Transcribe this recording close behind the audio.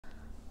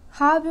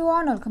Hi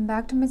everyone, welcome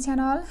back to my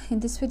channel. In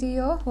this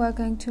video we are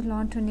going to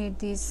learn to knit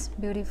this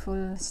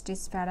beautiful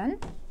stitch pattern.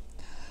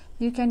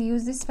 You can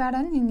use this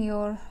pattern in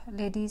your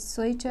ladies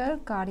sweater,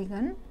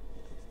 cardigan.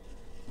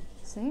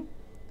 See,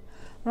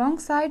 wrong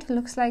side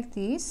looks like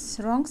this.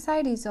 Wrong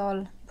side is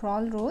all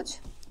purl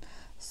rows,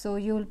 so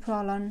you will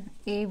purl on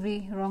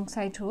every wrong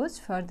side rows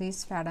for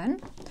this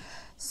pattern.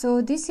 So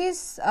this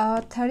is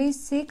a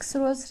 36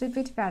 rows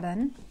repeat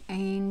pattern,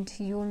 and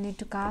you will need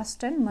to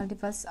cast on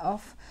multiples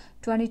of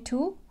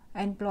 22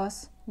 and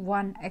plus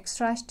 1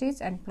 extra stitch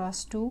and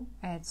plus 2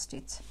 add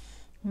stitch.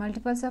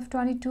 Multiples of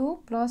 22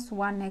 plus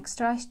 1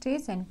 extra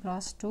stitch and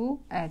plus 2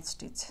 add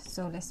stitch.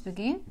 So let's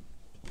begin.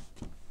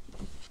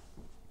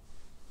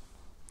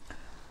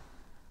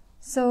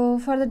 So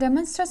for the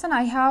demonstration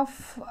I have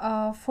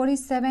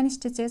 47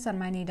 stitches on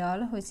my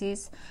needle, which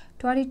is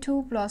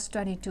 22 plus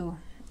 22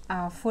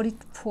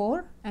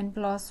 44 and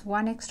plus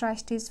 1 extra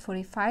stitch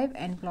 45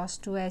 and plus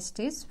 2 add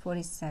stitch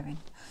 47.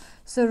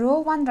 So row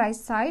 1 right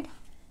side,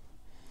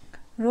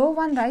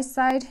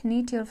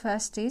 knit your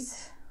first stitch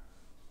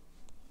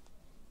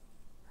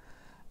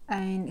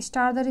and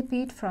start the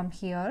repeat from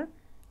here.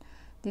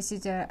 This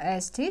is a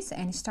stitch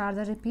and start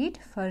the repeat.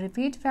 For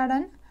repeat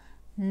pattern,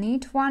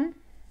 knit 1,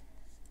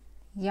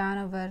 yarn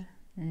over,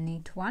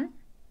 knit 1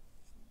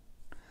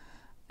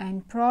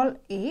 and purl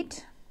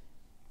 8,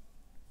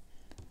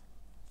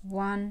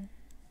 1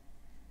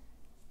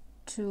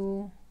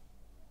 2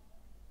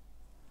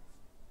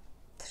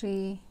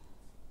 3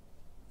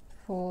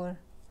 4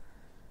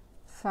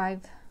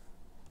 5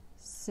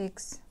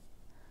 6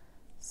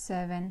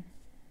 7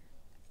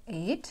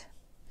 8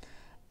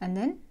 and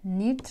then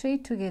knit 3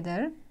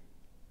 together.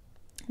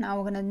 Now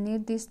we're gonna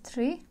knit these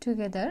 3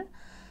 together.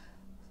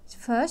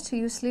 First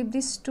you slip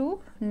these 2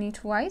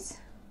 knitwise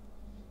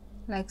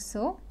like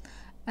so,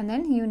 and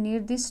then you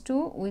knit these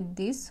 2 with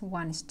this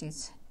 1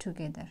 stitch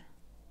together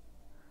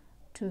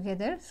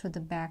through the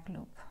back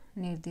loop.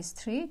 Knit these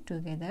 3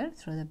 together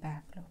through the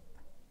back loop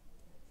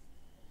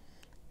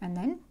and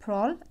then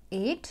purl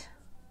 8,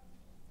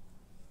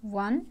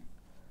 1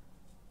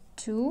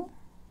 2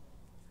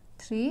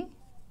 3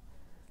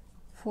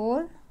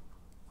 4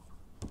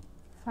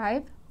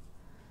 5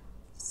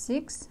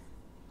 6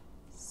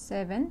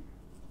 7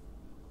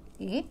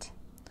 8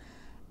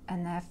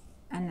 and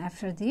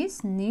after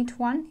this knit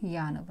 1,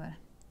 yarn over,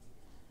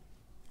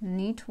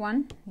 knit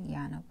 1,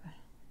 yarn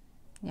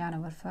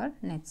over for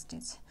net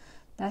stitch.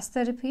 That's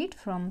the repeat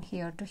from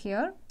here to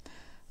here.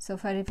 So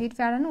for repeat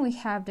pattern we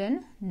have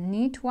done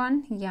knit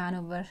 1, yarn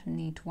over,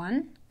 knit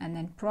 1 and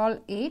then purl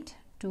 8,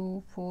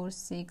 2 4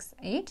 6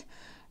 8,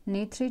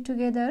 knit 3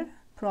 together,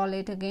 purl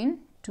 8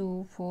 again,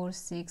 2 4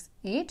 6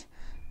 8,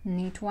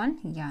 knit 1,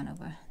 yarn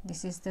over.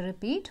 This is the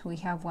repeat. We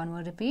have one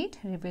more repeat.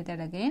 Repeat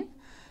that again.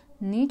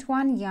 Knit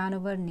 1, yarn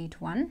over,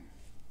 knit 1,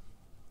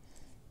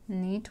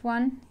 knit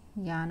 1,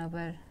 yarn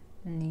over,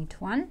 knit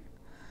 1,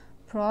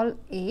 purl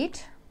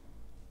 8,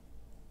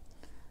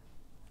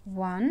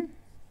 1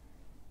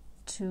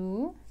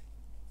 2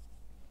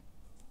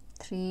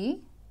 3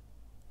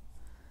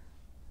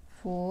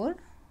 4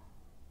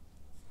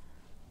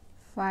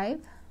 5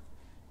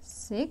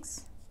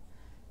 6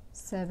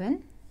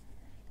 7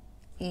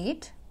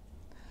 8,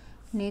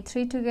 knit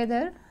 3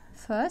 together.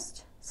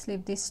 First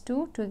slip these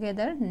 2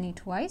 together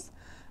knitwise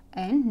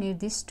and knit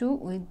these 2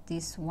 with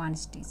this 1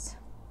 stitch.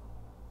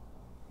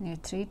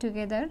 Knit 3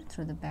 together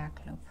through the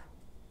back loop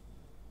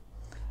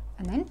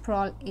and then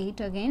purl 8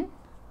 again,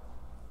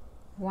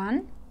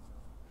 1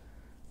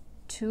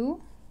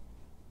 2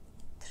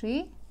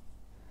 3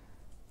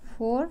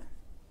 4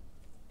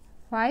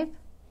 5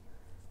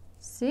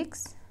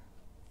 6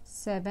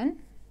 7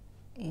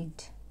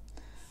 8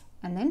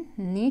 and then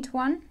knit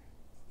 1,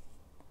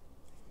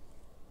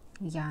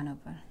 yarn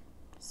over.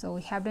 So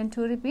we have done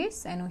 2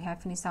 repeats and we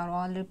have finished our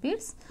all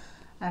repeats.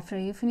 After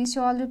you finish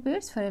all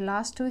repeats, for the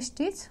last 2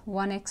 stitch,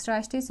 1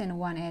 extra stitch and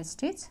 1 add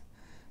stitch,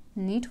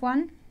 knit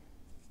 1,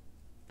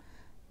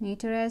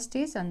 knit your add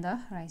stitch on the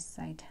right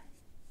side.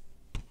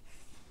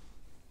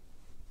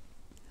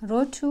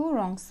 Row 2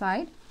 wrong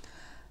side.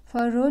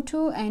 For row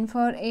 2 and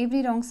for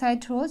every wrong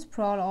side rows,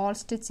 purl all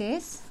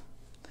stitches.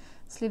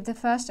 Slip the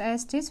first add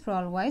stitch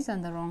purlwise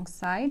on the wrong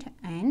side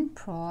and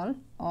purl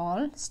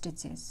all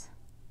stitches.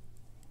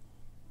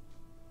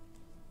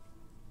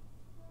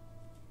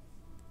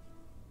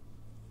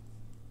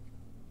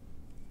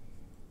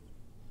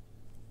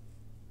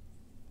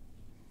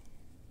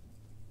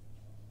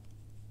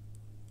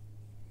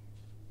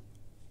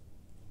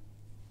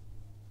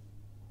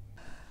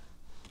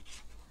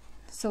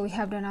 So we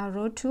have done our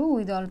row 2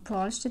 with all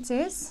purl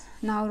stitches.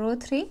 Now row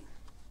 3.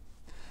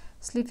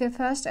 Slip your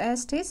first add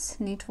stitch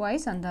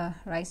knitwise on the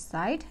right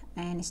side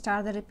and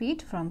start the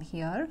repeat from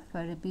here.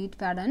 For repeat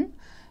pattern,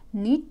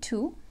 knit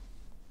 2,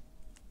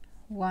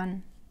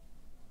 1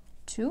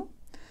 2,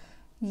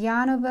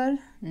 yarn over,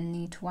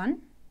 knit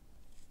 1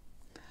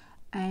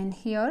 and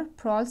here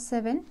purl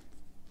 7,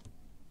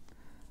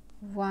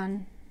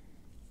 1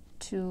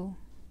 2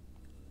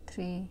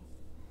 3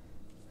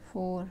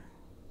 4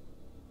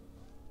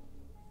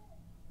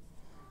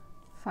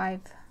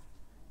 5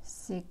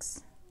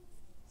 6,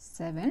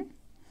 7,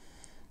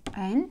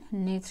 and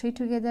knit 3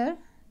 together,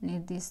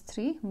 knit these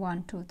 3,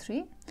 1, 2,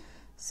 3.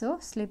 So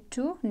slip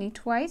 2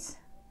 knitwise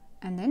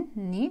and then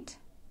knit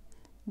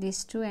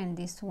these 2 and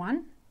this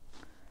 1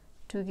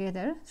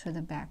 together through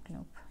the back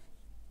loop,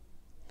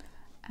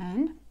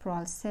 and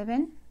purl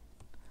 7,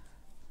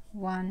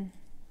 1,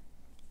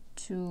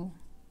 2,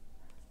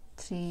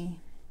 3,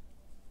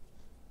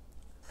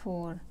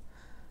 4,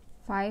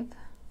 5,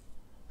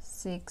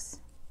 6,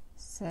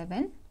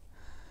 7,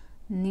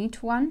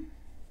 knit 1,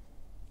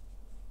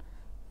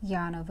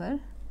 yarn over,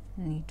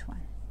 knit 1.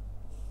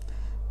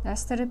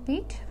 That's the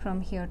repeat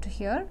from here to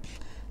here.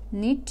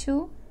 Knit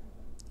 2,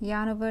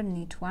 yarn over,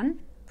 knit 1,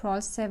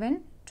 purl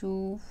 7,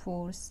 2,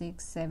 4,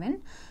 6,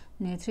 7,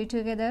 knit 3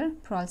 together,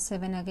 purl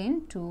 7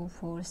 again, 2,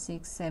 4,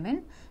 6,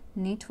 7,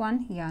 knit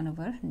 1, yarn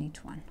over,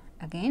 knit 1.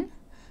 Again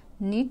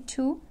knit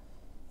 2,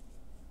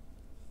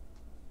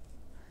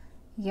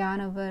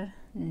 yarn over,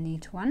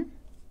 knit 1,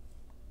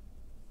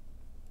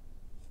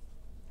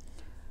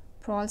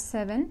 purl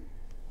 7,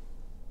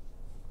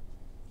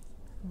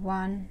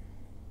 1,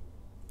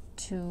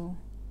 2,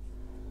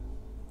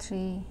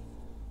 3,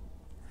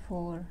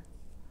 4,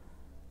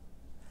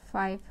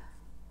 5,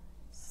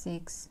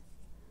 6,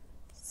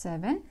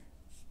 7,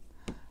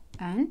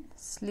 and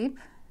slip,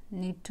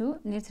 knit 2,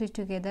 knit 3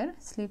 together,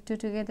 slip 2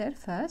 together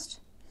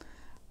first,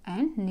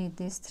 and knit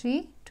these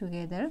 3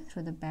 together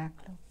through the back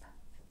loop,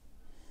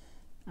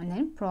 and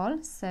then purl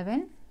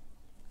 7,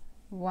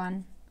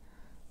 1,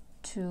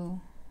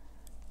 2,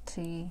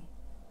 3,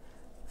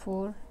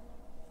 4,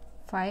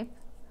 5,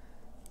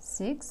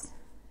 6,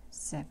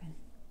 7,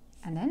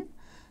 and then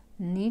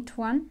knit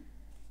 1,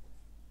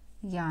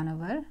 yarn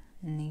over,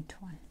 knit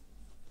 1.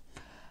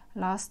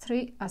 Last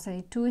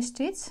 2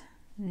 stitches,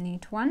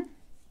 knit 1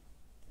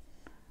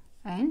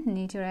 and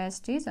knit your as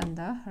it is on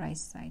the right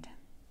side.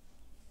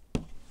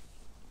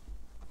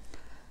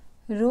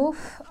 Row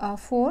 4,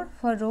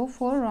 for row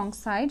 4 wrong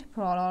side,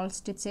 purl all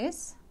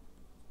stitches.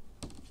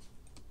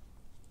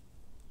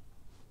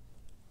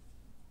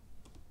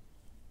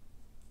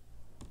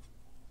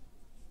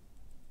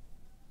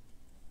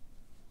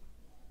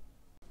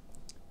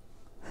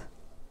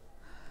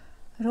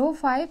 Row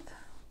 5,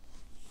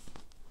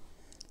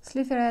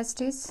 slip your as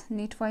it is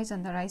knitwise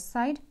on the right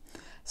side.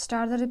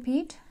 Start the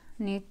repeat,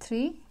 knit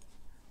 3,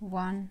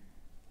 1,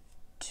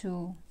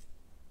 2,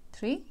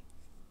 3,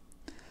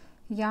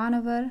 yarn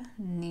over,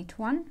 knit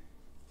 1,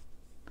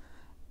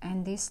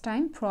 and this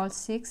time purl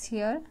 6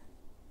 here,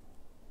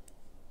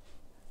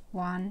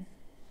 1,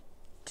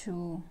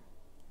 2,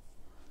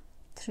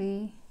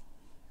 3,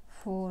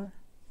 4,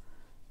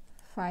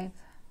 5,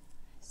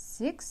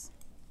 6,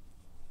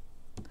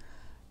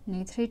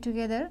 knit 3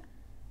 together,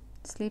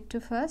 slip 2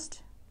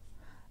 first,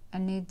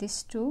 and knit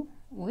this 2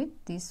 with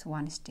this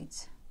 1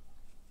 stitch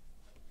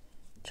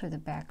through the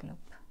back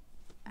loop,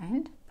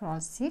 and purl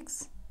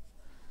 6,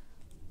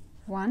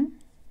 1,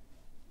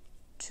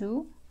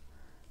 2,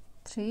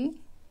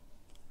 3,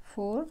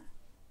 4,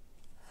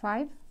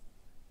 5,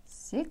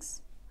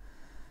 6,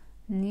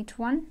 knit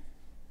 1,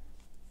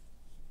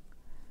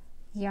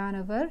 yarn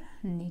over,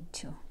 knit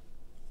 2.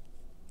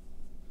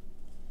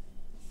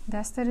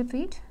 That's the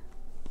repeat.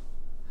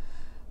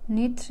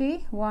 Knit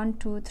 3, 1,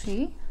 2,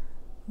 3,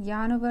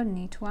 yarn over,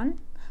 knit 1,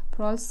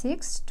 purl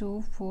 6,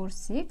 2, 4,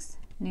 6,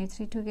 knit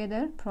 3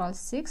 together, purl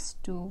 6,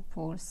 2,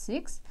 4,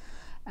 6,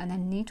 and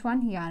then knit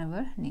 1, yarn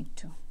over, knit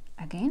 2.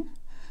 Again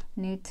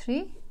knit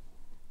 3,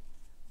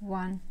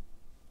 1,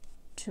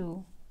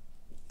 2,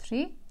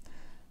 3,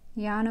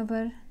 yarn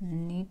over,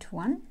 knit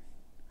 1,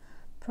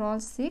 purl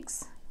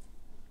 6,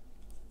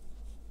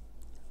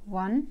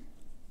 1,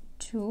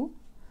 2,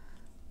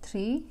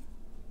 3,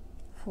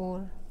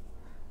 4,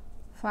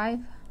 5,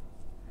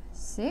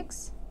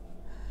 6,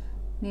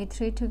 knit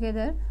 3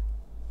 together,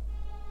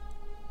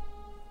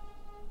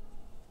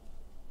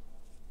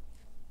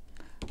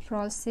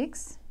 purl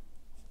 6,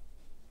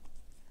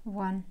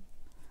 1,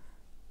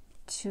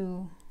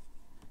 2,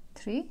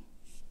 3,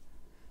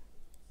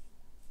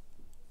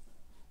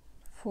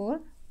 4,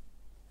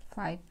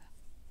 5,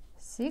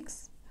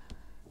 6,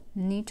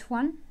 knit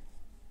 1,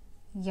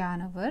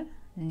 yarn over,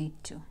 knit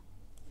 2.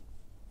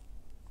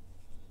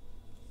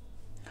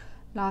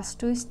 Last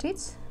 2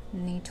 stitches,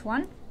 knit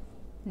 1,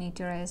 knit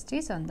your as it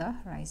is on the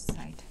right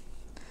side.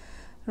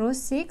 Row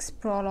 6,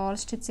 purl all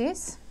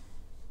stitches.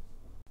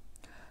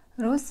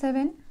 Row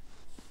 7,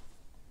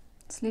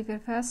 slip your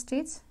first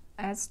stitch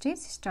as stitch,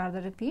 start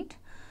the repeat,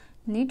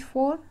 knit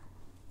 4,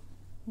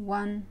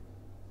 1,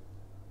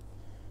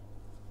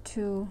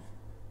 2,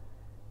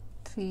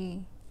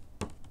 3,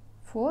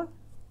 4,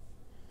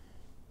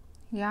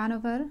 yarn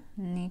over,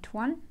 knit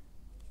 1,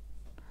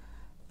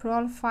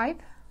 purl 5,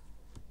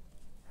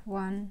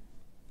 1,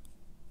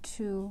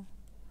 2,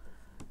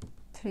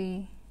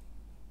 3,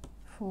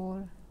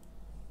 4,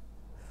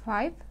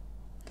 5,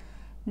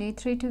 knit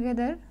 3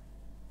 together,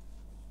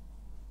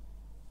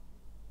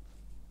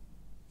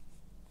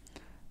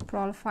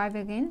 purl 5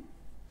 again,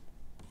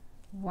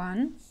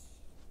 1,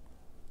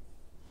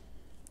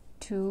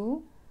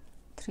 2,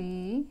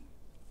 3,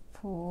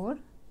 4,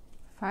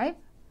 5,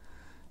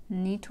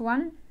 knit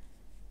 1,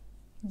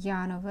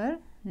 yarn over,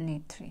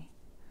 knit 3,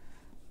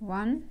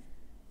 1,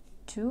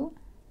 2,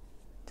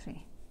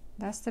 3.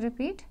 That's the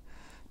repeat.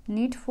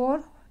 Knit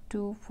 4,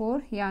 2,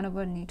 4, yarn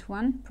over, knit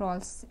 1, purl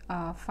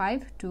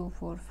 5, 2,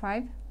 4,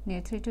 5,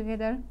 knit 3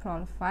 together,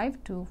 purl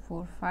 5, 2,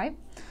 4, 5,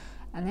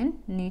 and then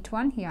knit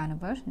 1, yarn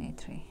over, knit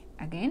 3.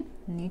 Again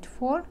knit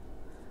 4,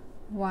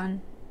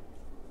 1,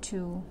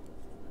 2,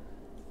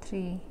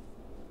 3,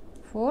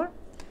 4,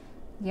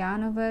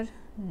 yarn over,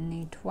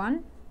 knit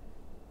 1,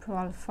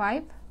 purl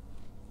 5,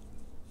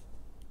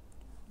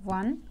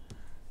 1,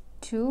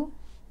 2,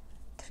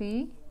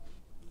 3,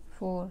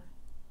 4,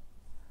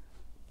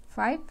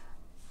 5,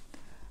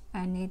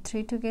 and knit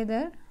 3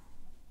 together,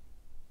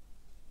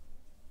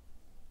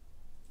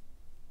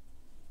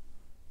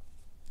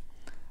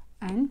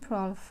 and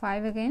purl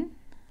 5 again,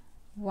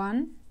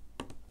 1,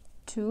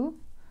 2,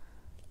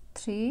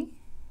 3,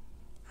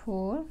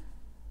 4,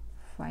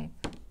 5,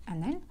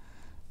 and then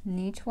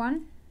knit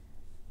 1,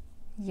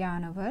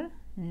 yarn over,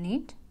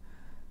 knit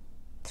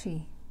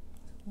 3,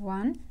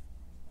 1,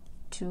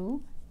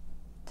 2,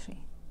 3.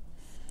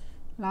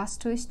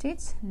 Last 2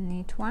 stitches,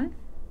 knit 1,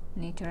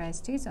 knit your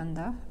stitch on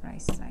the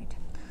right side.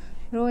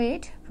 Row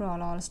 8,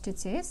 purl all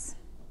stitches.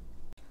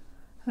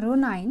 Row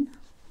 9,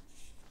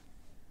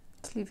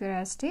 slip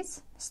your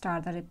stitch,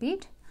 start the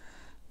repeat,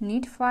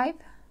 knit 5,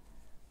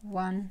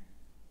 1,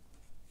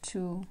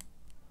 2,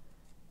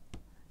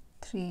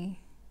 3,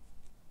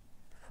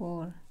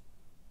 4,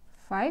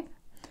 5,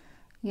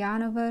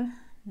 yarn over,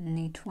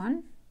 knit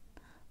 1,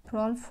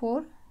 purl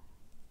 4,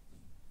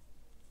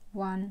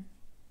 1,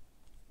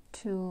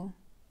 2,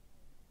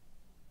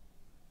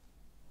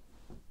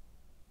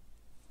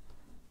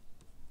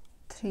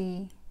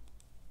 3,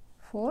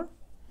 4,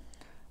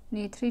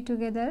 knit 3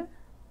 together,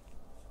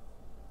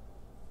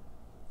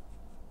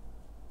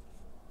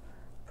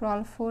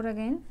 purl 4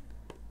 again,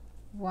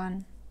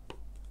 1,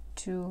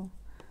 2,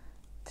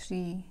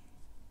 3,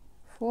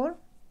 4,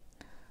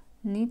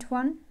 knit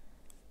 1,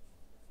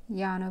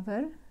 yarn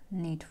over,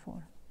 knit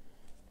 4,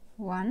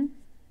 1,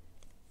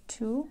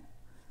 2,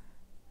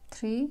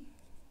 3,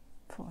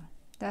 4.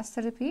 That's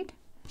the repeat.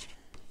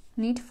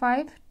 Knit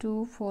 5,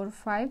 2, 4,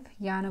 5,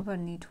 yarn over,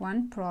 knit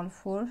 1, purl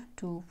 4,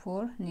 2,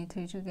 4, knit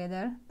 3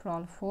 together,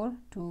 purl 4,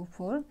 2,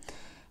 4,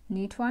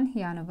 knit 1,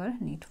 yarn over,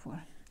 knit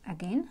 4.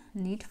 Again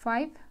knit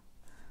 5,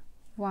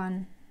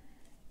 1,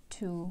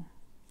 2,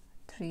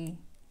 3,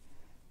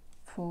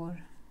 4,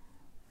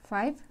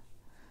 5,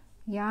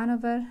 yarn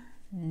over,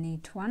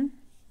 knit 1,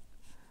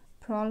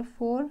 purl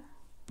 4,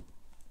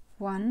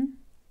 1,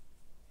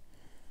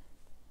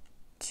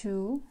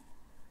 2,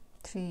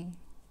 3,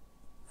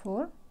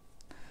 4,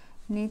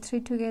 knit 3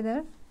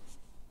 together,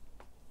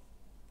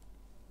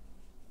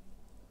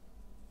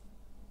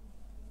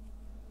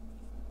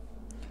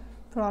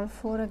 purl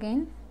 4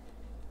 again,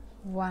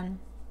 1,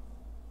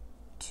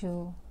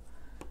 2,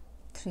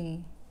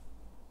 3,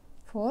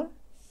 4,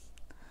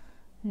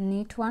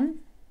 knit 1,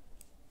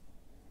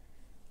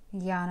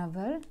 yarn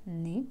over,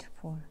 knit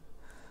 4,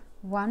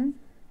 1,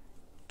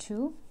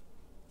 2,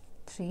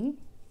 3,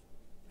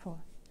 4.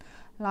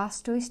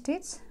 Last 2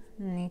 stitches,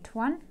 knit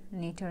 1,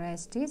 knit your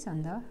stitch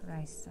on the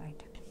right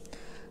side.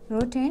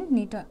 Row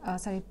 10,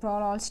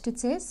 purl all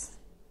stitches.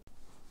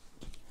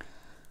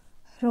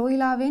 Row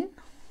 11,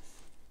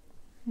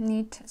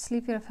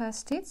 slip your first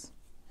stitch,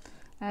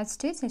 add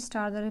stitch,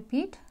 start the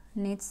repeat,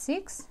 knit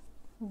 6,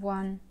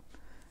 1,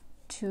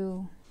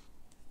 2,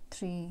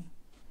 3,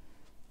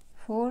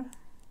 4,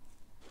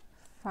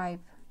 5,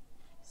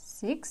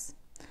 6,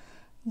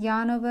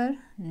 yarn over,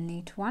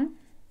 knit 1,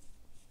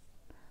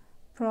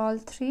 purl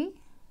 3,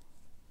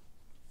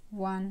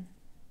 1,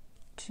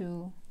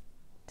 2,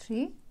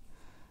 3,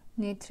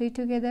 knit 3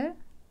 together,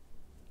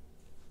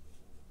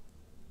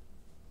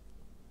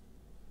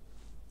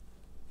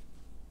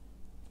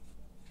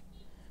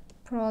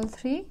 purl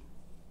 3,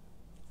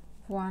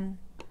 1,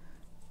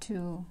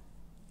 2,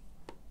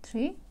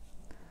 3,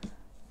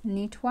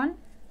 knit 1,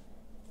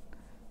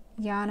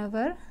 yarn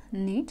over,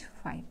 knit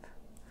 5,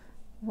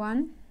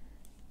 1,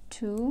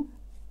 2,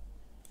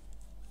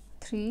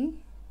 3,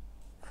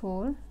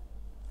 4,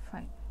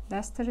 5.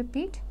 That's the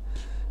repeat.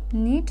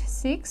 Knit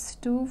 6,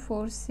 2,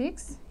 4,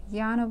 6,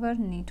 yarn over,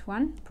 knit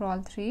 1,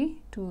 purl 3,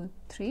 2,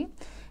 3,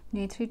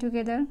 knit 3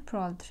 together,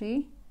 purl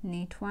 3,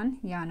 knit 1,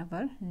 yarn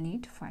over,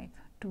 knit 5,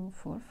 2,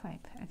 4, 5.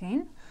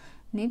 Again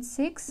knit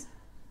 6,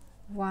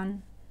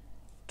 1,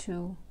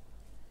 2,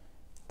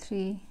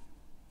 3,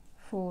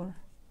 4,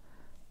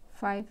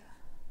 5,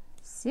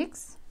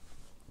 6,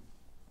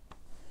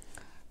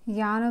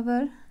 yarn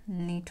over,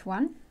 knit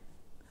 1,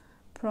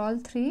 purl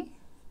 3,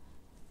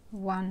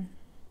 1,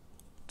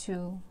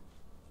 2,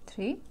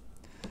 3,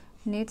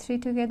 knit 3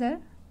 together,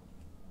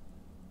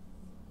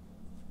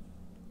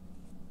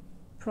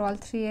 purl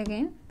 3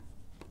 again,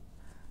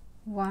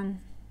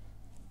 1,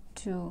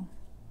 2,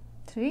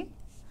 3,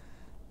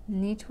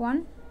 knit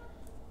 1,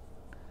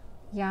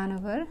 yarn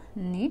over,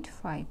 knit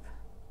 5,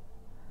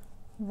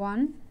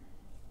 1,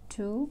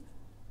 2,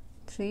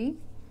 3,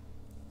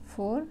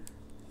 4,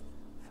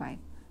 5.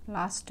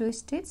 last 2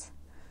 stitches,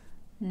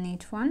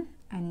 knit 1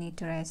 and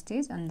knit a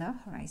stitch on the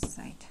right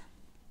side.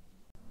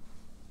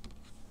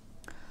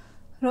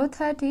 Row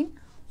 13,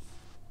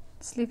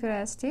 slip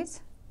a stitch,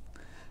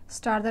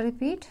 start the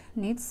repeat,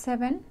 knit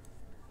 7,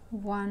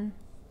 1,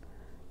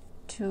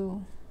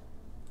 2,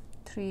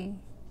 3,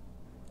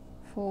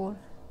 4,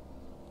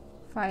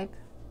 5,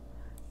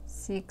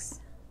 6,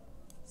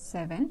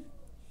 7,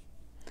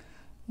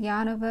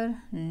 yarn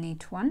over,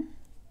 knit 1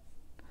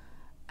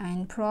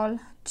 and purl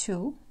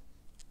 2,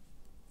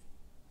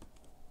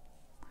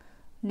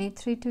 knit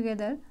 3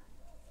 together,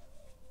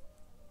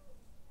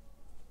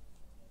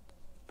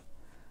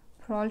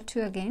 purl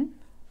 2 again,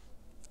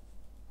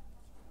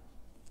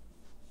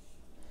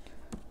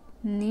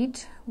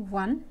 knit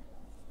 1,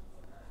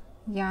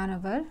 yarn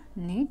over,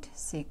 knit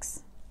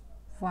 6,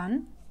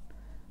 1,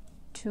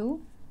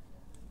 2,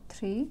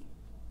 3,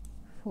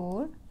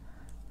 4,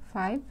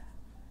 5,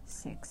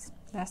 6.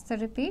 That's the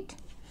repeat.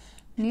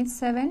 Knit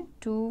 7,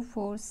 2,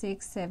 4,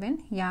 6,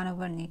 7, yarn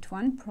over, knit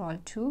 1, purl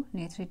 2,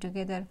 knit 3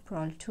 together,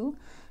 purl 2,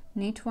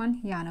 knit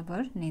 1, yarn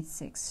over, knit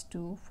 6,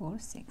 2, 4,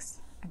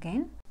 6.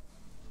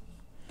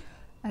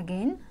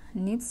 Again,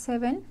 knit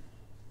 7,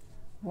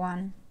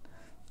 1,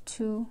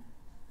 2,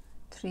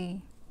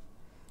 3,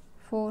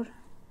 4,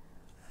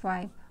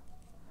 5,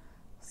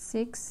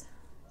 6,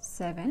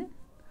 7,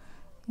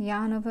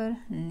 yarn over,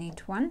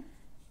 knit 1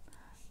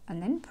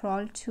 and then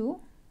purl 2,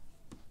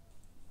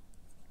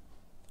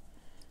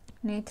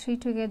 knit 3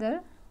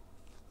 together,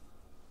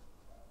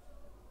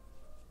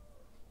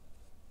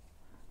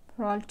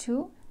 purl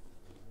 2,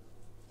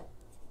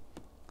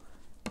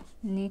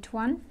 knit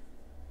 1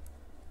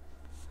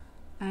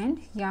 and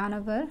yarn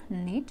over,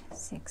 knit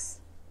 6,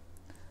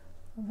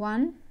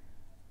 1,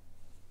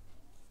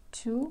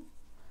 2,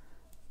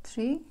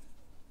 3,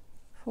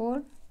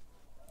 4,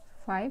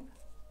 5,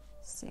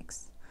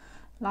 6.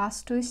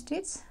 Last 2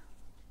 stitches,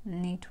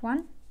 knit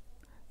 1,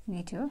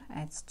 knit your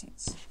edge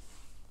stitch.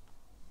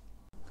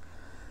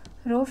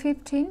 Row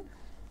 15,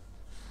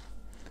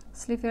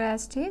 slip your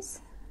edge stitch,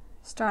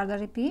 start the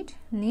repeat,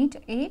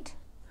 knit 8,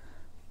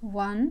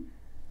 1,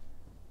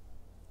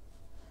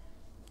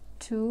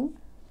 2,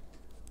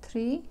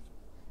 3,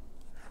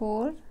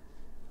 4,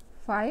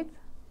 5,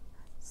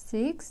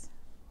 6,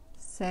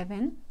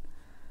 7,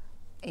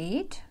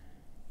 8,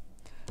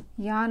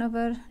 yarn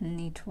over,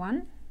 knit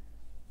 1,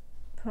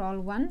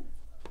 purl 1,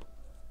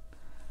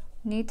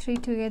 knit 3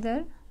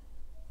 together,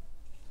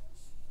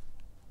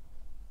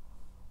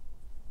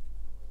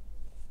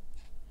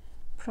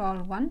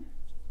 purl 1,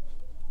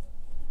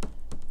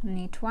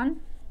 knit 1,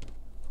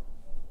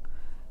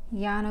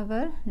 yarn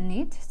over,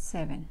 knit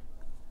 7,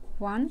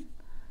 1,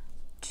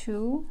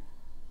 2,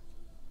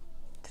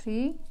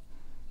 3,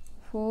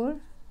 4,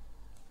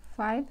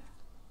 5,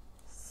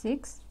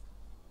 6,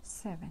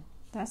 7.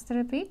 That's the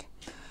repeat.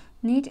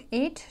 Knit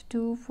 8,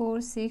 2,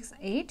 4, 6,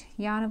 8,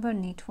 yarn over,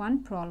 knit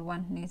 1, purl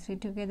 1, knit 3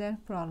 together,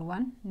 purl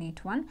 1,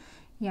 knit 1,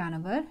 yarn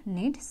over,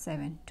 knit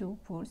 7, 2,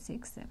 4,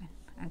 6, 7.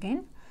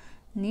 Again,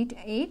 knit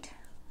 8,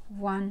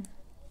 1,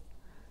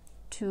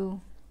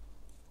 2,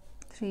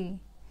 3,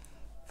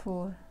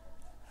 4,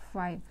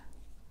 5,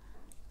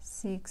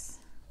 6,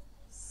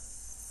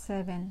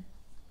 7,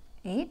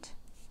 8,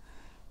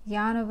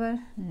 yarn over,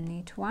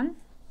 knit 1,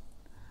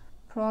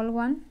 purl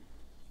 1,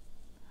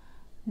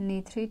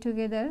 knit 3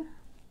 together,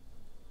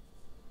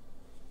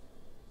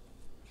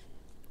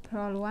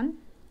 purl 1,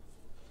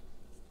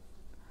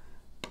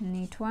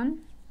 knit 1,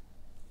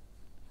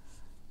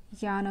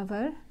 yarn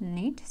over,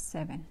 knit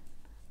 7,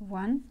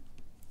 1,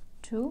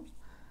 2,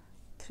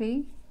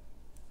 3,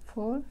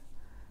 4,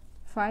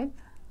 5,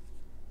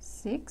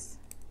 6,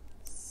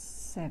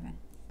 7.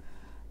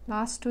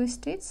 Last 2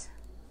 stitches,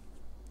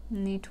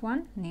 knit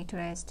 1, knit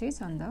a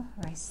stitch on the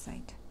right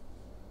side.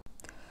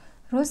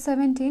 Row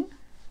 17,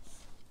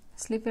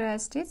 slip your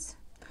stitch,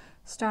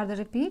 start the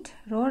repeat,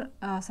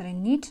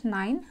 knit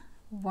 9,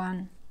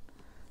 1,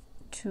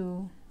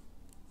 2,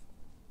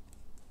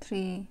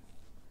 3,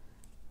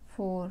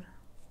 4,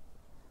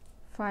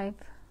 5,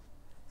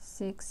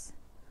 6,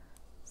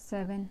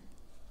 7,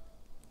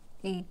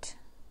 8,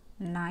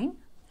 9,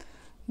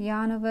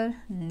 yarn over,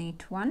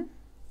 knit 1,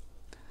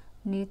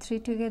 knit 3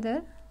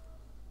 together,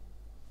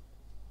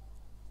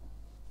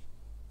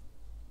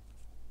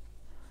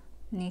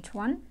 knit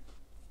 1,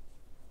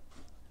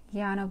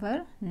 yarn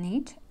over,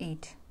 knit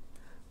 8,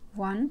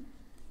 1,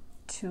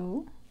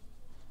 2,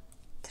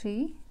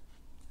 3,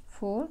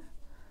 4,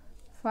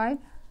 5,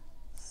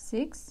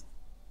 6,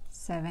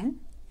 7,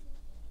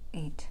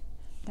 8.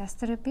 That's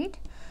the repeat.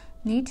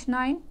 Knit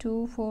 9,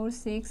 2, 4,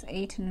 6,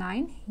 8,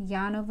 9,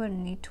 yarn over,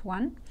 knit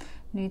 1,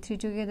 knit 3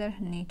 together,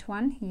 knit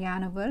 1,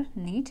 yarn over,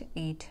 knit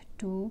 8,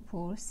 2,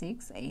 4,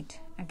 6, 8.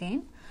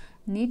 Again,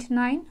 knit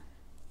 9,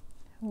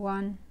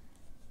 1,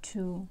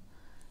 2,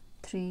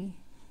 3,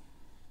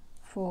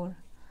 4,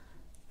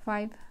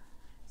 5,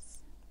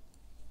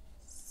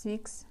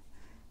 6,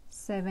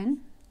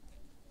 7,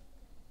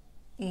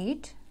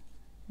 8,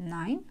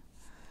 9,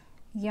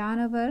 yarn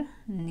over,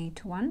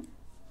 knit 1,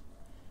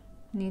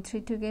 knit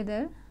 3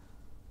 together,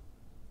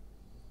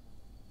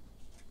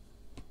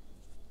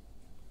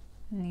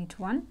 knit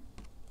 1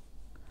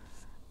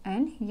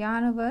 and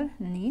yarn over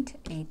knit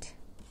 8.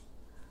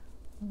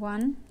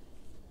 1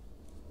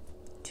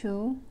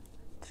 2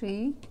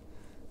 3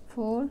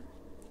 4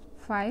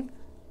 5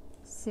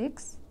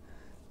 6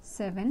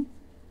 7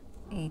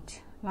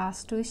 8.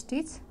 Last 2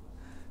 stitches,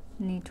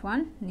 knit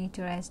 1, knit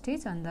your edge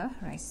stitch on the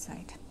right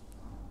side.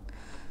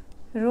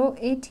 Row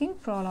 18,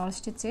 purl all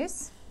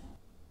stitches.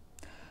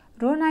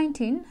 Row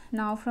 19,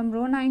 now from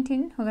row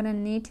 19 we're gonna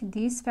knit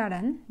this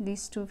pattern,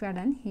 these two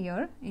pattern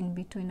here in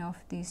between of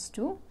these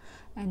two,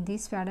 and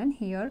this pattern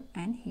here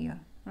and here,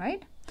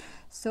 right?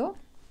 So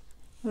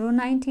row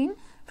 19,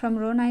 from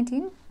row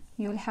 19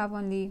 you will have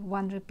only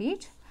one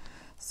repeat.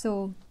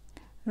 So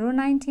row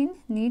 19,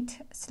 knit,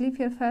 slip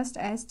your first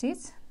edge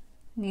stitch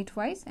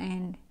knitwise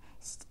and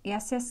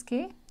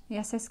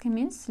SSK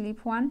means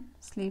slip 1,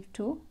 slip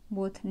 2,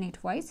 both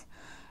knitwise,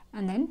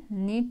 and then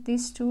knit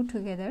these two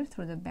together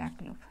through the back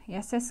loop,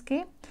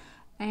 SSK,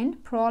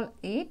 and purl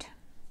 8,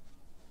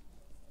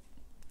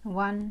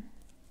 1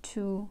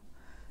 2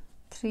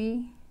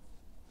 3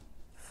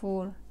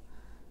 4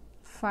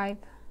 5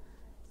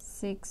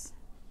 6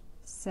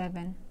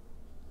 7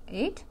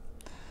 8.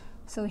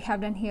 So we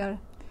have done here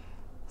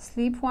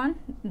slip 1,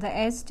 the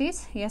edge stitch,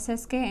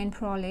 SSK, and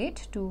purl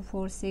 8, 2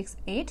 4 6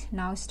 8.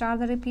 Now start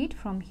the repeat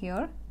from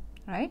here,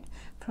 right?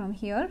 From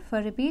here,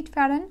 for repeat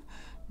pattern,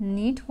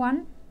 knit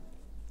 1,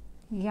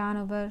 yarn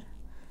over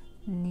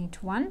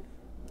knit 1,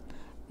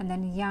 and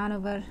then yarn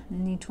over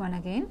knit 1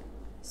 again.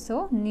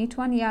 So knit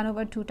 1, yarn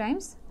over 2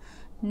 times,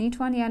 knit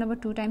 1, yarn over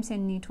 2 times,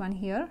 and knit 1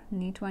 here,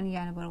 knit 1,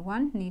 yarn over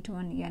 1, knit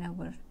 1, yarn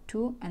over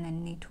 2, and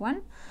then knit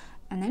 1,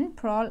 and then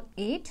purl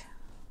 8,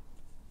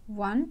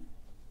 1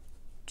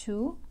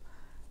 2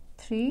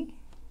 3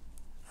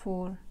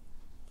 4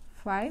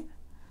 5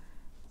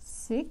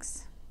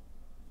 6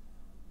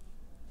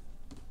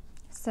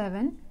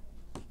 7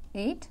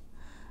 8,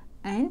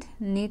 and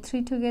knit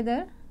 3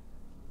 together,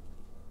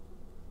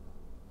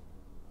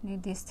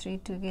 knit these 3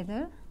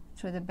 together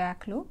through the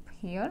back loop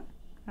here,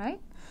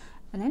 right?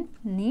 And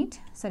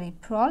then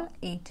purl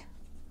 8,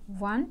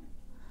 1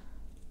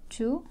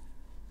 2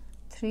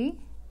 3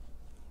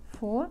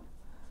 4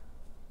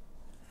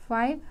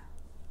 5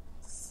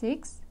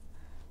 6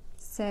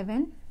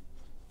 7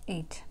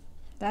 8.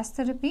 That's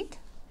the repeat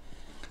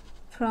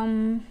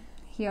from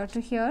here to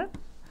here.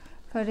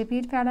 For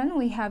repeat pattern,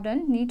 we have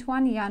done knit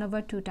 1, yarn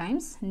over 2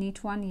 times,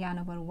 knit 1, yarn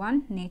over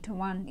 1, knit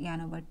 1,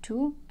 yarn over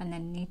 2, and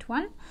then knit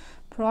 1,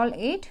 purl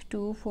 8,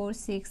 2 4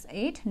 6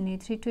 8,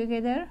 knit 3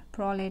 together,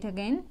 purl 8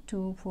 again,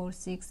 2 4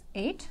 6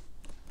 8.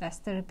 That's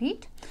the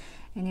repeat,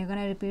 and you're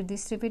gonna repeat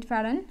this repeat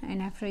pattern,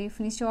 and after you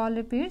finish all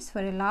repeats,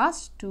 for the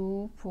last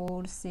 2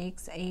 4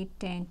 6 8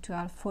 10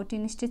 12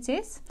 14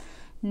 stitches,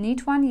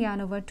 knit 1,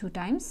 yarn over 2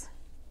 times,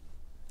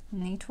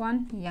 knit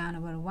 1, yarn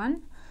over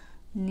 1,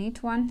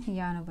 knit 1,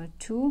 yarn over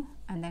 2,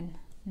 and then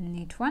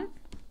knit 1,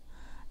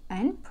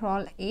 and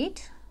purl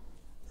 8,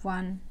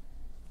 1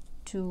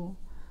 2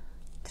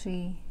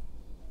 3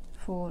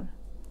 4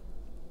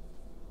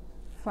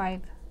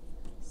 5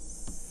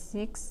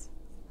 6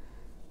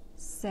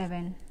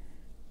 7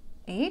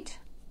 8,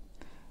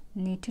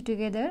 knit 2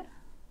 together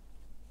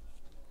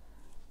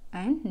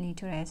and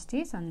knit your edge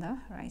stitch on the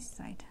right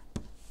side.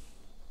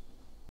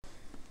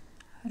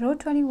 Row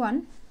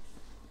 21,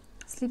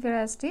 slip your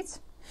edge stitch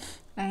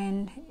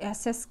and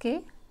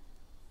SSK,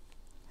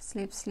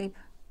 slip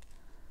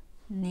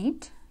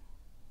knit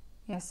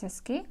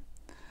SSK,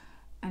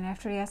 and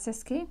after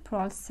SSK,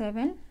 purl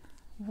 7,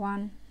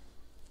 1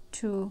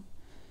 2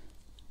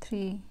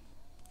 3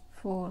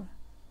 4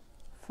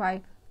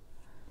 5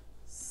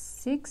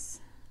 6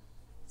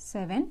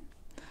 7,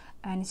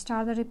 and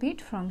start the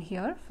repeat from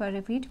here. For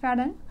repeat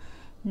pattern,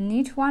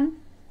 knit 1,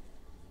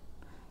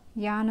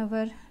 yarn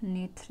over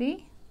knit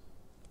 3,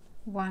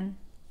 1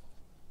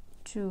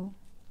 2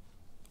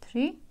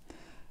 3,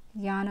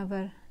 yarn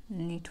over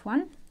knit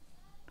 1,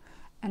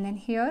 and then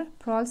here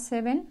purl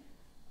 7,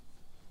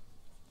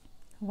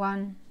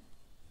 1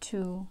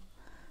 2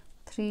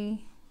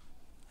 3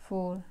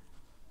 4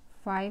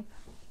 5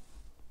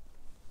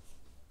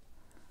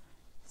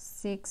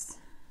 6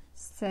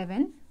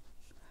 7,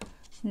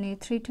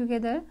 knit 3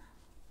 together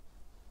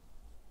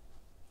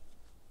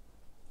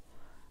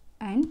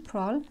and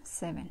purl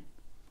 7,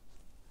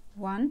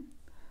 1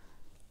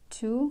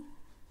 2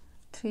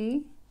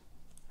 3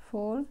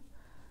 4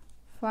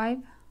 5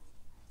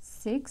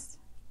 6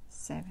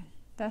 7.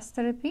 That's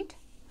the repeat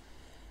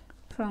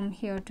from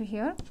here to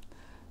here.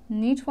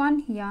 Knit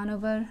 1, yarn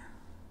over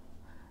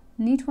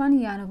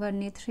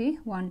knit 3,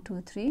 1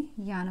 2 3,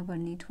 yarn over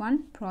knit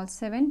 1, purl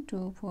 7,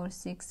 2 4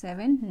 6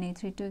 7, knit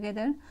 3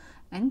 together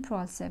and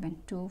purl 7,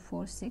 2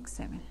 4 6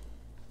 7.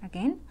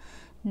 Again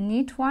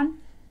knit 1,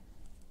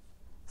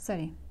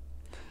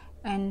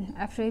 and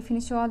after you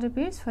finish all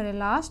repeats, for a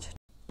last,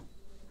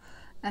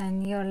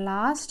 and your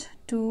last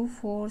 2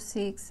 4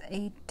 6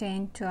 8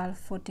 10 12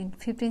 14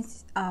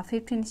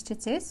 15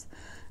 stitches,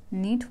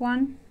 knit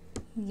 1,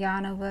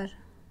 yarn over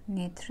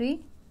knit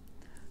 3,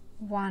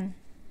 1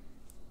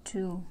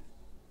 2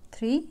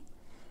 3,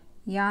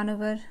 yarn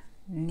over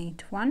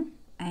knit 1,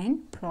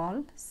 and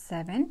purl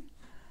 7.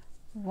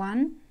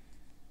 1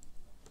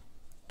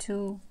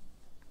 2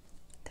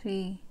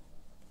 3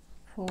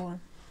 4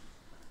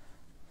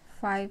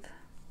 5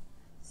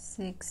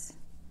 6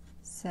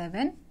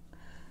 7.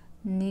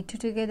 Knit 2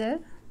 together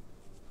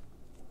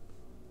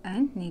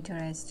and knit your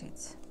edge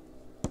stitch.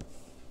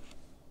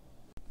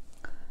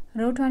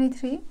 Row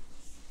 23,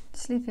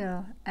 slip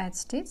your edge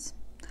stitch,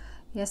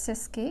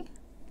 SSK,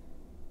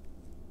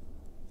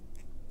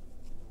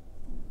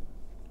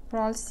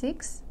 purl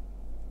 6,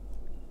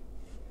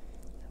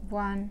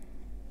 1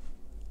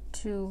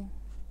 2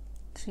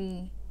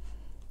 3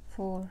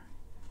 4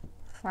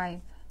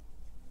 5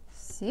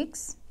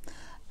 6,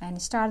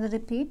 and start the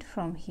repeat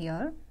from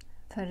here.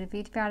 For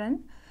repeat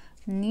pattern,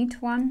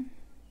 knit 1,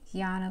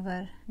 yarn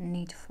over,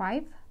 knit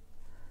 5,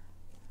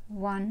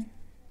 1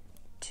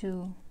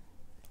 2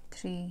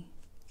 3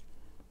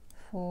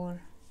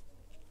 4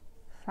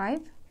 5,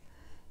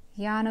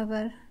 yarn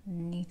over,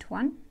 knit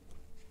 1,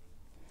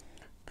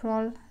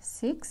 purl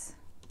 6,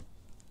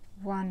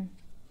 1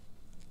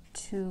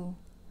 2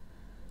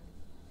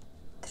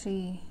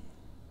 3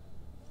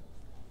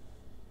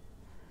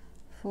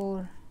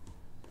 4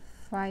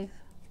 5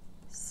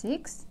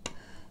 6,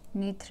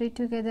 knit 3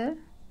 together,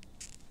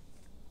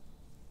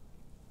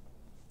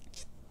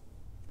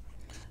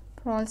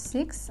 purl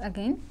 6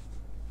 again,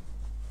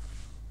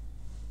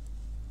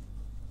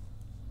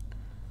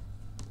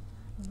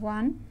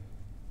 1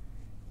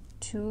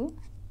 2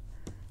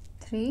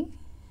 3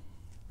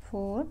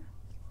 4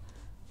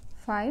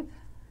 5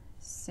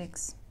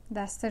 6.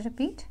 That's the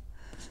repeat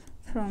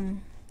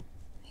from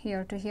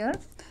here to here.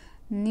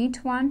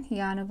 Knit 1,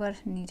 yarn over,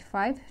 knit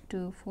 5,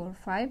 2 4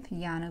 5,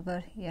 yarn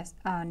over,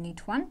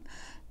 knit 1,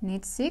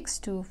 knit 6,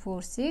 2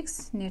 4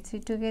 6, knit 3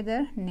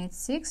 together, knit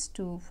 6,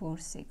 2 4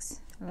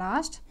 6.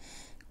 Last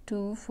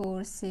 2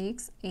 4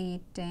 6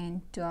 8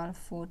 10 12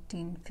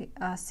 14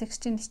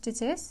 16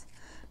 stitches.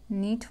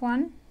 Knit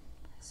 1,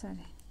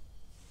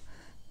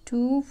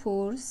 2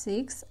 4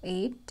 6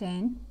 8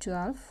 10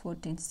 12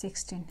 14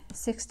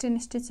 16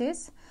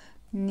 stitches.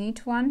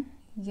 Knit 1,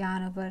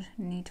 yarn over,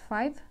 knit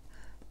 5,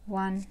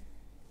 1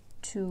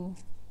 2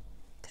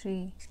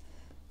 3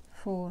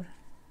 4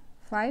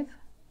 5,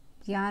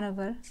 yarn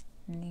over,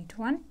 knit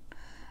 1,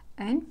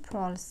 and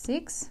purl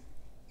 6,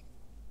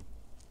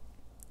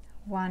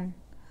 1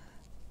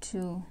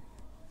 2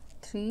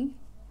 3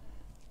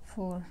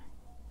 4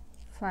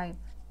 5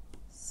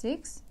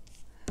 6,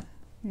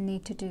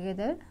 knit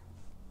together,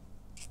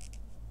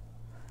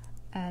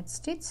 add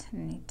stitch,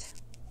 knit.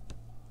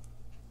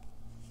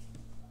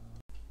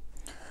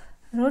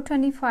 Row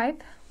 25,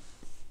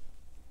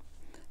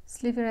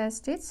 slip your edge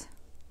stitch,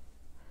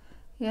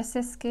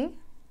 SSK,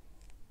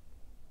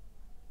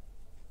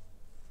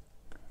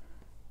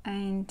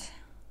 and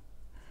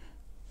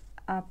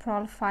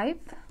purl 5,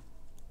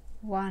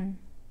 1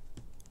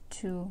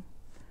 2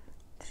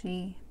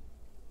 3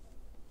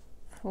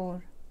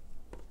 4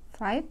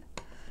 5.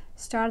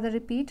 Start the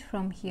repeat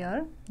from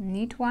here.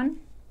 Knit 1,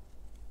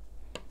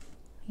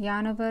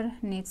 yarn over,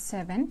 knit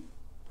 7,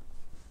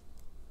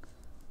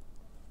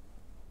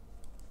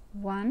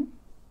 1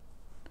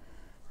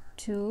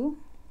 2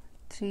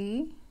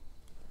 3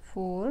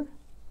 4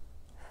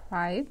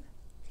 5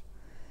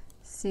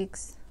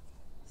 6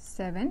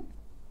 7,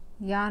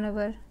 yarn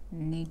over,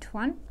 knit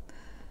 1,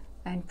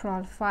 and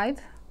purl 5,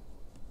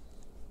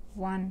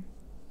 1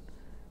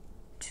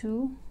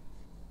 2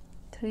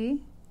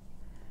 3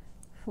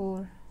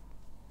 4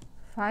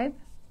 5,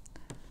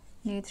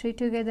 knit 3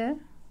 together,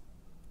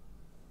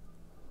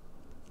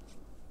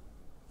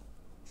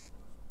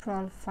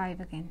 purl 5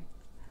 again,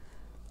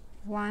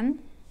 1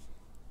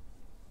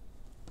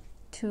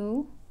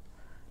 2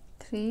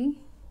 3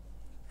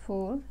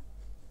 4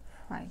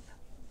 5.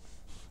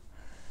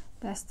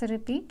 That's the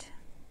repeat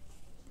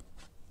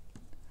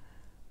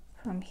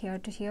from here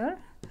to here.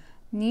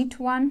 Knit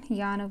 1,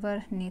 yarn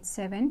over, knit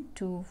 7,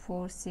 2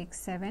 4 6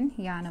 7,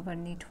 yarn over,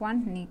 knit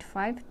 1, knit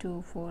 5,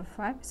 2 4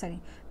 5,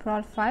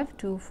 purl 5,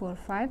 2 4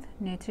 5,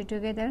 knit 3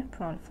 together,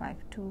 purl 5,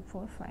 2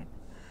 4 5.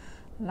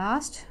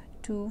 Last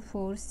 2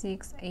 4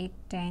 6 8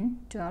 10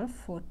 12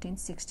 14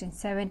 16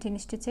 17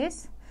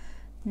 stitches.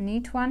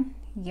 Knit 1,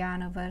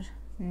 yarn over,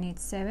 knit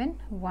 7,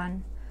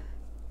 1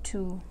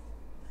 2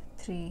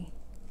 3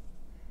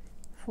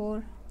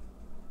 4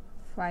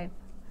 5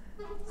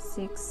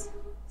 6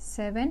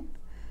 7,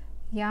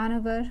 yarn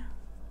over,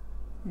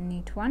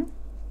 knit 1,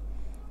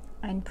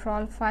 and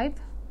purl 5,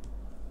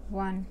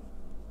 1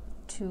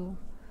 2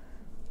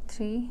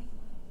 3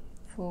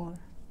 4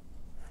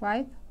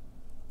 5,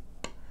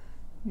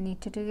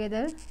 knit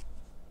together,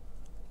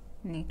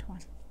 knit 1.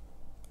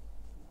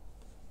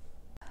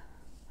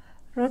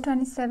 Row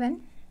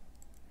 27,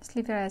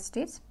 slip your edge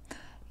stitch,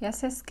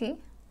 SSK,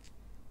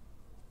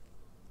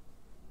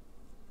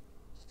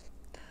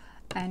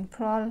 and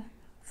purl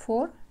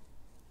 4,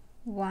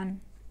 1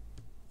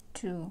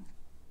 2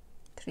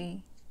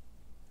 3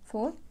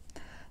 4.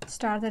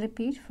 Start the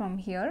repeat from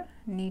here.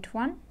 Knit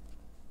 1,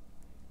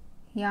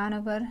 yarn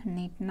over,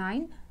 knit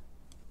 9,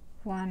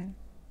 1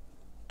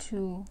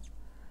 2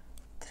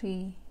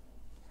 3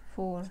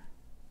 4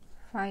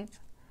 5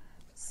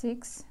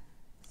 6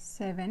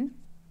 7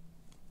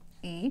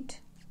 8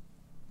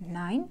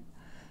 9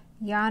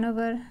 yarn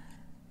over,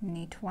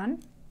 knit 1,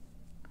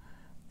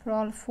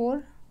 purl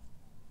 4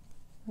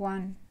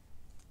 1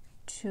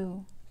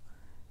 2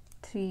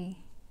 3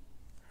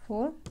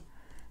 4,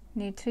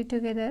 knit 3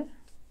 together,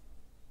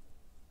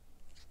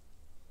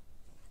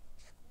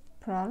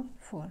 purl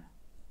 4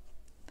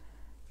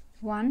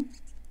 1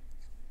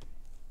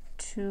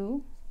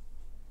 2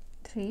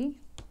 3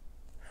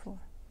 4.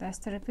 That's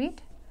the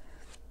repeat.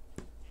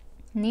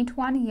 Knit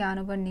 1, yarn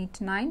over, knit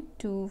 9,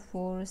 2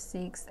 4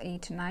 6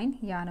 8 9,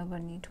 yarn over,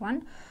 knit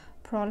 1,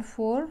 purl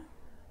 4,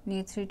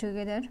 knit 3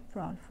 together,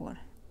 purl 4.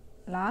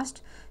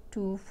 Last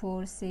 2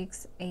 4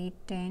 6 8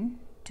 10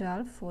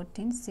 12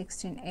 14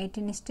 16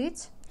 18 stitch.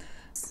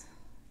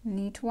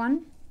 Knit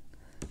 1,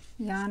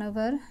 yarn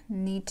over,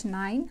 knit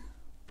 9,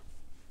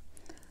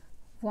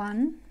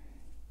 1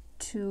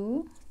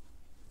 2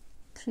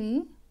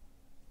 3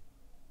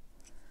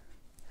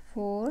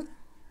 4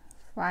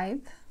 5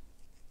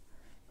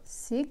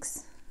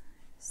 6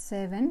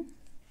 7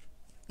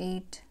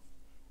 8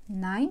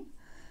 9,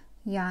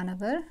 yarn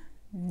over,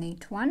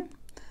 knit 1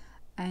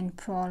 and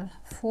purl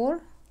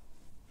 4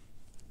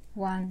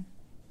 1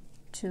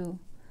 2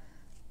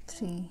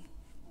 3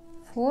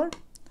 4,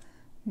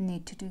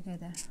 knit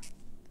together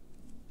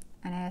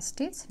and as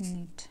stitch,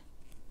 knit.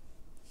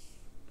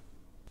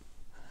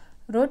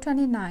 Row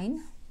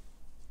 29,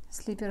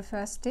 slip your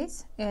first stitch,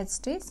 edge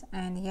stitch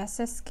and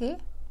SSK,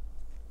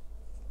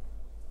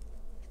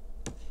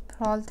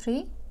 purl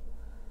 3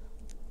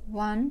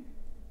 1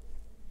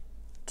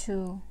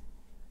 2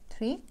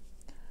 3,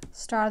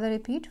 start the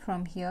repeat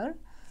from here,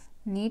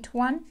 knit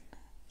 1,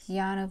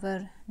 yarn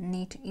over,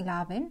 knit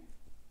 11,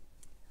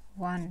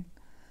 1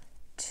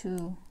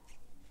 2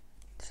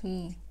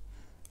 3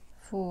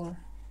 4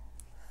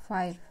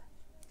 5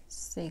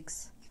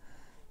 6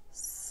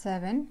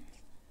 7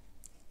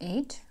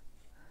 8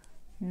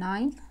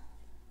 9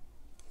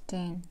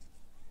 10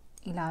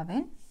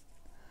 11,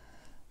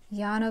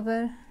 yarn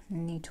over,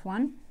 knit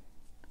 1,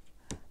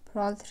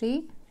 purl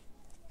 3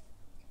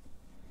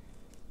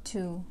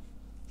 2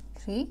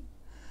 3,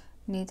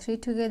 knit 3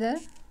 together,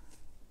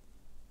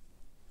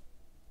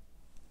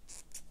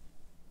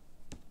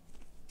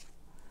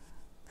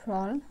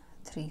 purl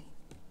 3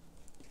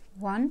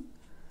 1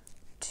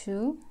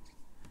 2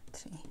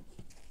 3.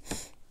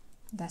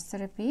 That's the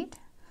repeat.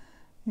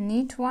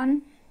 Knit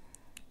 1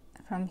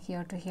 from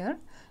here to here,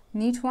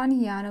 knit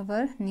 1, yarn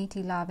over, knit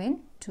 11,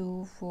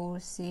 2 4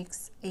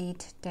 6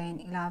 8 10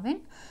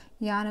 11,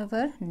 yarn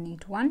over,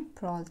 knit 1,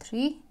 purl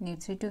 3,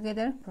 knit 3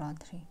 together, purl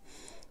 3.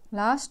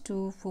 Last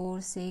 2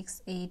 4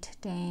 6 8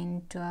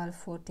 10 12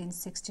 14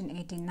 16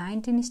 18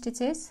 19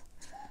 stitches.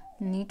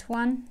 Knit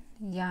 1,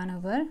 yarn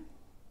over,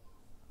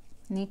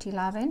 knit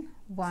 11,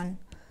 1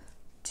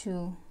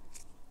 2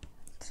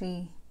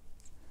 3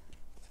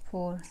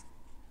 4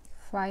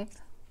 5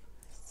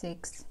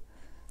 6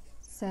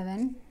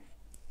 7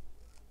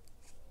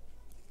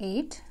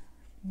 8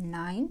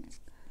 9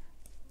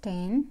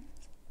 10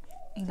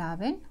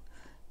 11,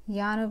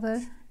 yarn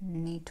over,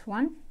 knit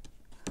 1,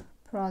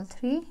 purl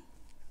 3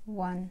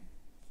 1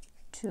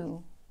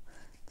 2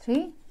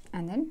 3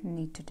 and then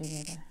knit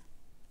together,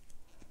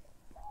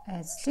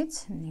 edge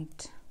stitch,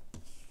 knit.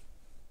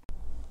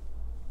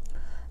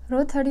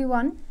 Row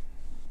 31,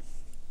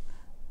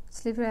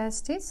 slip your edge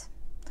stitch,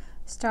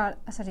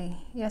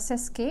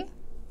 SSK,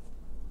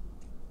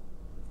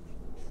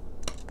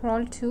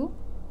 purl 2,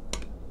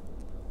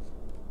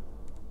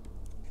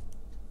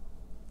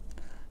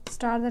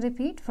 start the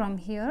repeat from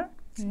here,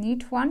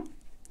 knit 1,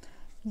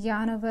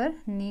 yarn over,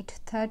 knit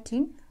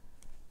 13,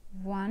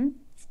 1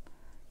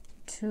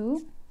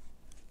 2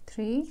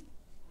 3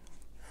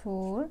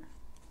 4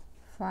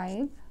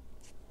 5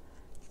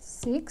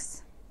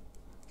 6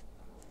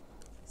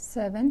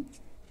 7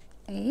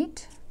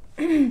 8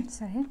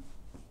 sorry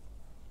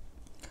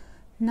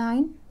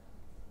 9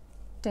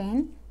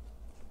 10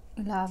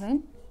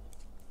 11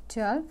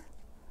 12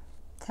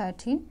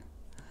 13,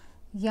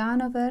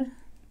 yarn over,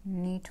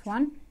 knit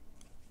 1,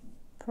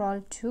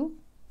 purl 2,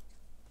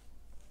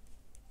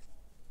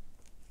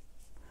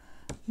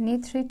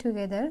 knit 3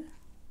 together,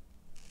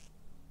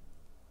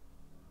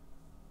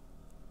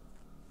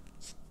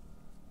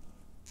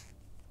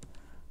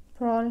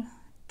 purl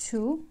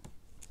 2.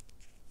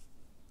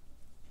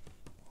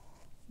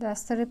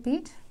 That's the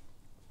repeat.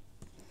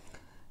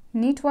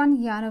 Knit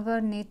 1, yarn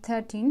over, knit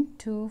 13,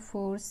 2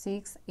 4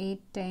 6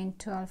 8 10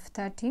 12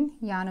 13,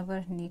 yarn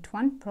over, knit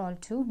 1, purl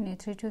 2,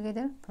 knit 3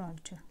 together, purl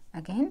 2.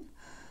 Again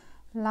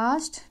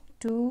last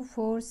 2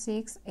 4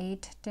 6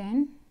 8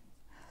 10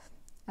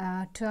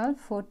 12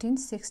 14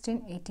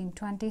 16 18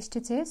 20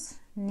 stitches.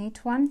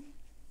 Knit 1,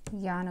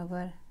 yarn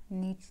over,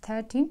 knit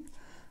 13,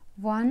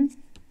 1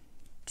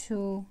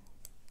 2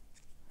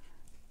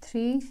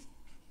 3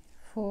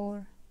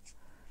 4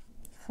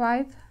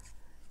 5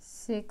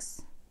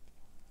 6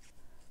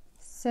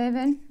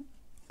 7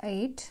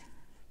 8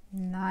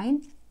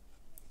 9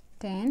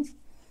 10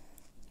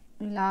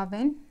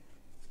 11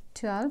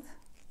 12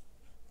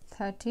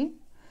 13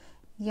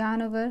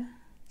 yarn over,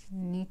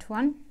 knit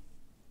 1,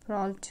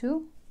 purl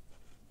 2,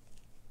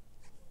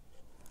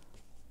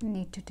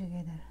 knit 2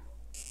 together,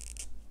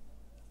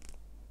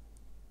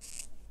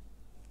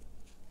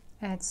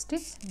 add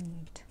stitch,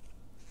 knit.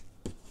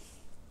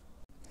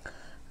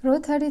 Row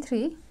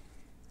 33,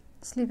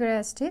 slip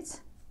array stitch,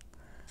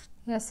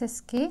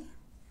 SSK,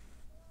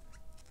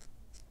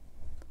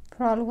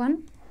 purl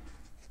 1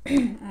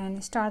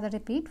 and start the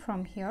repeat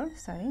from here.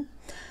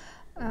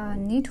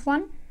 Knit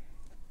 1,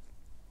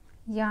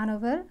 yarn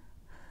over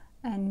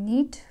and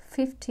knit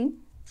 15,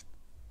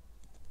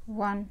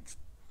 1,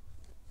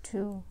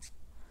 2,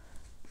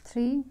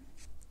 3,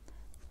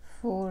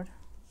 4,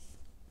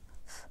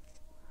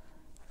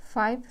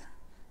 5,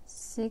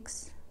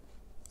 6,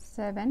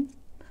 7,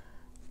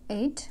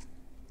 8,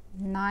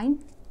 9,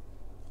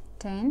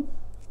 10,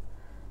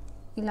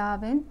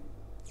 11,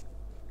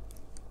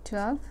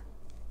 12,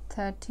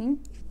 13,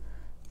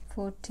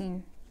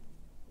 14,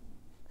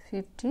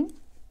 15,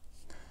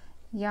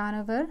 yarn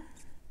over,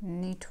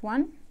 knit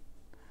 1,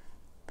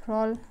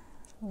 purl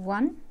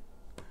 1,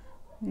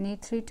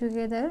 knit 3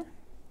 together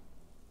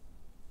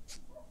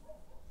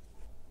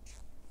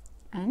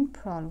and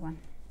purl 1.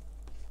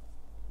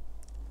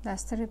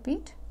 That's the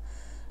repeat.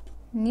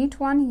 Knit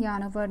 1,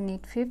 yarn over,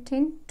 knit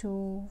 15,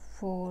 2,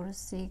 4,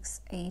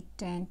 6, 8,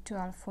 10,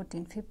 12,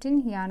 14,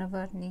 15, yarn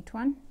over, knit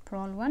 1,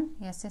 purl 1,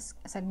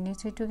 knit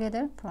 3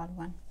 together, purl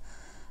 1.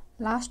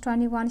 Last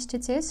 21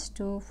 stitches,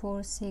 2,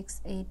 4,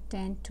 6, 8,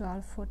 10,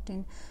 12,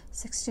 14,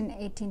 16,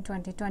 18,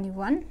 20,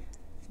 21,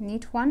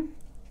 knit 1,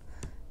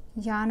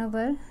 yarn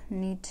over,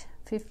 knit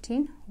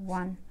 15,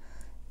 1,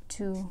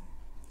 2,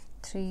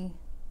 3,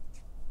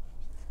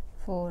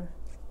 4,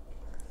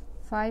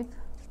 5,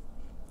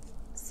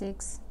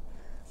 6,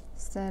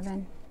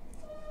 7,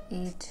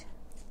 8,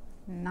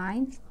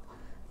 9,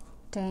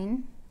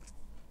 10,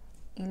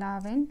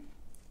 11,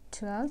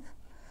 12,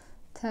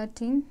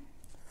 13,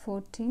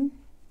 14,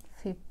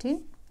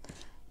 15,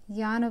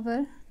 yarn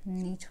over,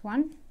 knit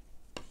 1,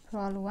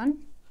 purl 1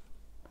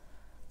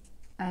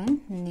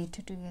 and knit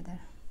together,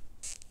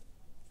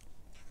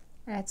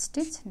 add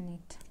stitch,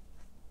 knit.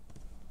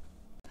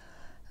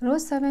 Row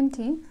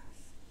 17,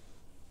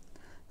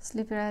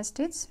 slip array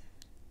stitch,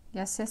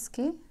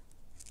 SSK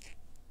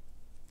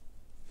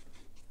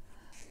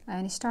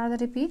and start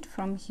the repeat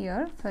from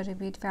here. For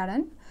repeat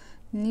pattern,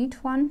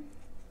 knit 1,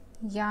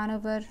 yarn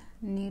over,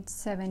 knit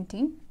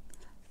 17,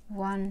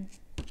 1,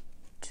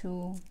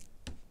 2,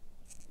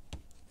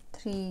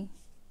 3,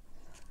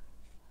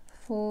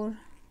 4,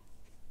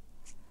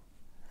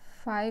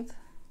 5,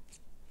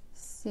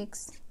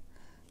 6,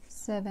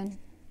 7,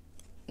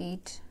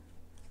 8,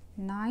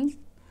 9,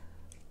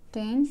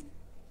 10,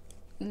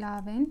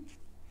 11,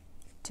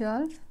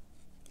 12,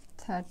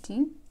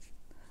 13,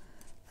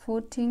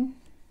 14,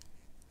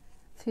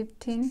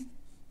 15,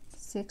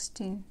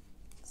 16,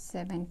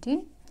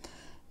 17,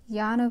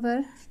 yarn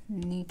over,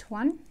 knit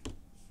 1,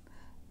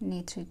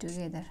 knit 3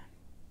 together.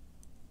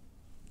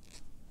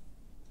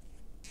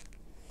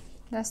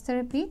 That's the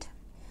repeat.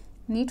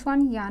 Knit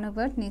 1, yarn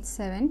over, knit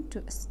 17,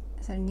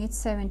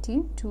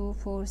 2,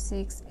 4,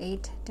 6,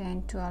 8,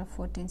 10, 12,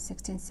 14,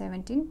 16,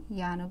 17,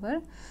 yarn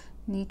over,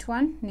 knit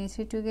 1, knit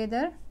 3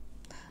 together,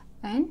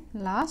 and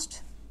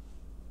last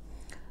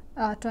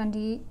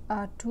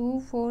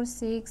 2, 4,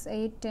 6,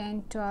 8,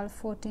 10, 12,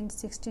 14,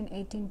 16,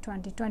 18,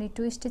 20,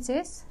 22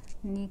 stitches,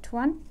 knit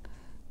 1,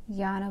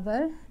 yarn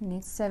over,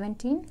 knit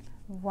 17,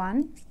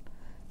 1,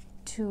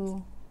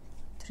 2,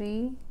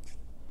 3,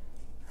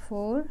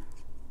 4,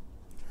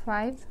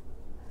 5,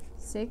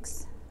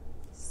 6,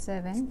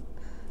 7,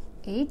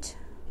 8,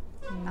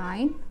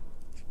 9,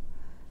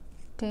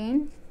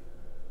 10,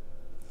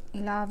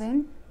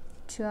 11,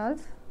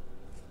 12,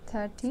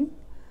 13,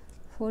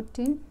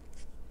 14,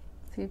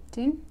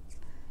 15,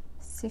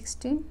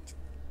 16,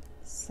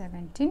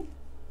 17,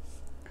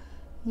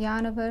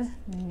 yarn over,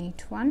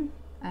 knit 1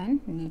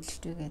 and knit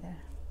together,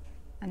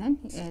 and then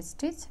add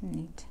stitch,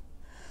 knit.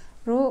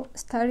 Row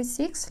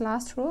 36,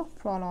 last row,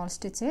 purl all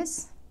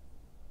stitches.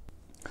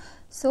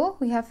 So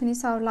we have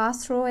finished our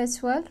last row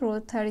as well, row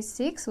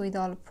 36 with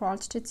all purl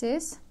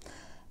stitches,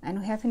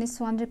 and we have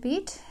finished one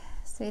repeat.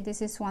 Say this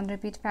is one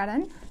repeat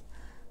pattern.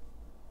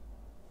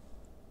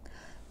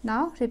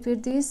 Now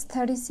repeat these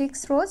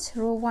 36 rows,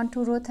 row 1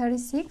 to row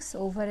 36,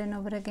 over and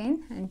over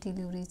again until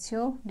you reach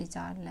your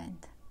desired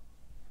length.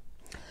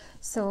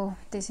 So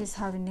this is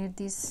how we knit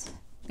this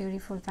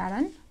beautiful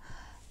pattern.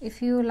 If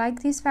you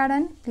like this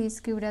pattern, please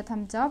give it a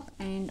thumbs up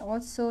and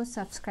also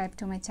subscribe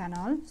to my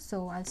channel.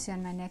 So I'll see you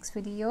in my next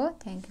video.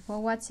 Thank you for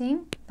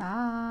watching.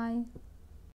 Bye.